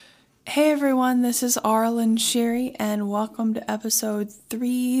Hey everyone, this is Arlen Sherry, and welcome to episode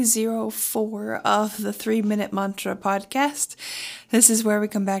 304 of the 3-Minute Mantra podcast. This is where we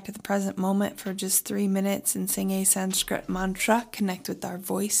come back to the present moment for just 3 minutes and sing a Sanskrit mantra, connect with our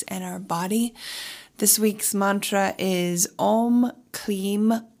voice and our body. This week's mantra is Om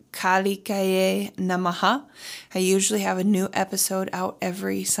Kleem Kalikaye Namaha. I usually have a new episode out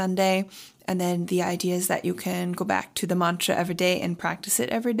every Sunday. And then the idea is that you can go back to the mantra every day and practice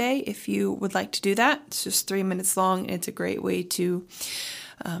it every day if you would like to do that. It's just 3 minutes long, and it's a great way to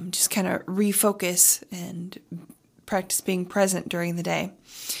just kind of refocus and practice being present during the day.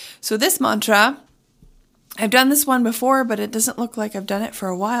 So this mantra, I've done this one before, but it doesn't look like I've done it for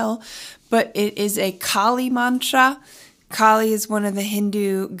a while. But it is a Kali mantra. Kali is one of the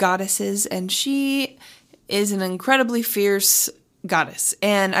Hindu goddesses, and she is an incredibly fierce goddess.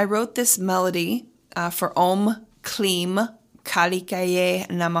 And I wrote this melody for Om Kleem Kalikaye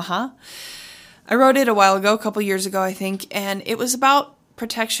Namaha. I wrote it a while ago, a couple years ago, I think, and it was about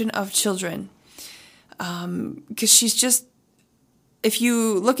protection of children. Because she's just, if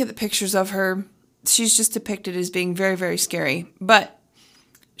you look at the pictures of her, she's just depicted as being very, very scary. But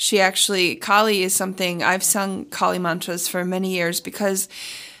she actually, Kali is something, I've sung Kali mantras for many years because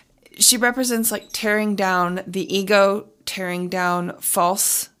she represents like tearing down the ego, tearing down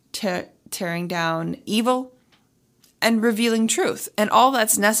false, tearing down evil, and revealing truth. And all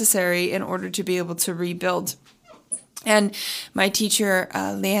that's necessary in order to be able to rebuild. And my teacher,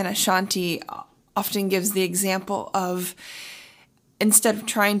 Leanna Shanti, often gives the example of instead of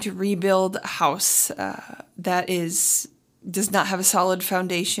trying to rebuild a house that does not have a solid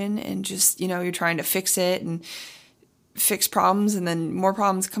foundation and just, you're trying to fix it and fix problems and then more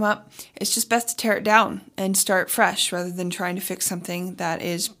problems come up, it's just best to tear it down and start fresh rather than trying to fix something that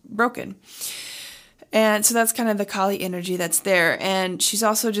is broken. And so that's kind of the Kali energy that's there. And she's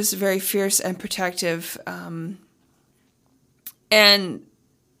also just very fierce and protective. And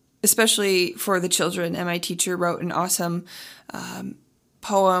especially for the children. And my teacher wrote an awesome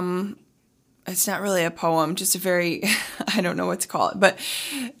poem. It's not really a poem, just a very, I don't know what to call it, but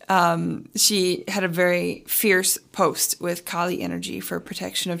she had a very fierce post with Kali energy for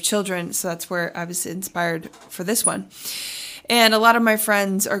protection of children, so that's where I was inspired for this one. And a lot of my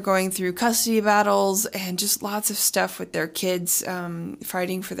friends are going through custody battles and just lots of stuff with their kids,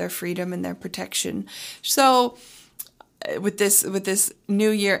 fighting for their freedom and their protection. So with this New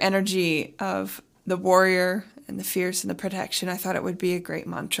Year energy of the warrior and the fierce and the protection, I thought it would be a great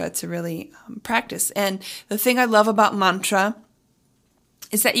mantra to really practice. And the thing I love about mantra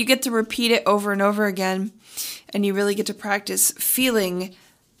is that you get to repeat it over and over again, and you really get to practice feeling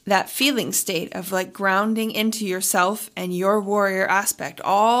that feeling state of like grounding into yourself and your warrior aspect.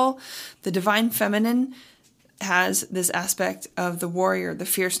 All the divine feminine has this aspect of the warrior, the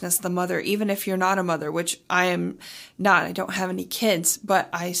fierceness, the mother, even if you're not a mother, which I am not. I don't have any kids, but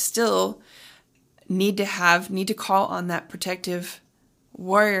I still need to call on that protective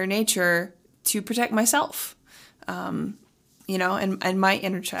warrior nature to protect myself, and my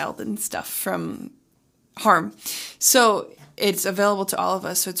inner child and stuff from harm. So it's available to all of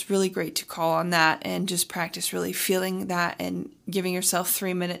us. So it's really great to call on that and just practice really feeling that and giving yourself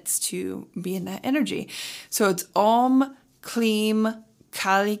 3 minutes to be in that energy. So it's Om Kleem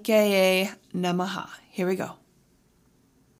Kalikaye Namaha. Here we go.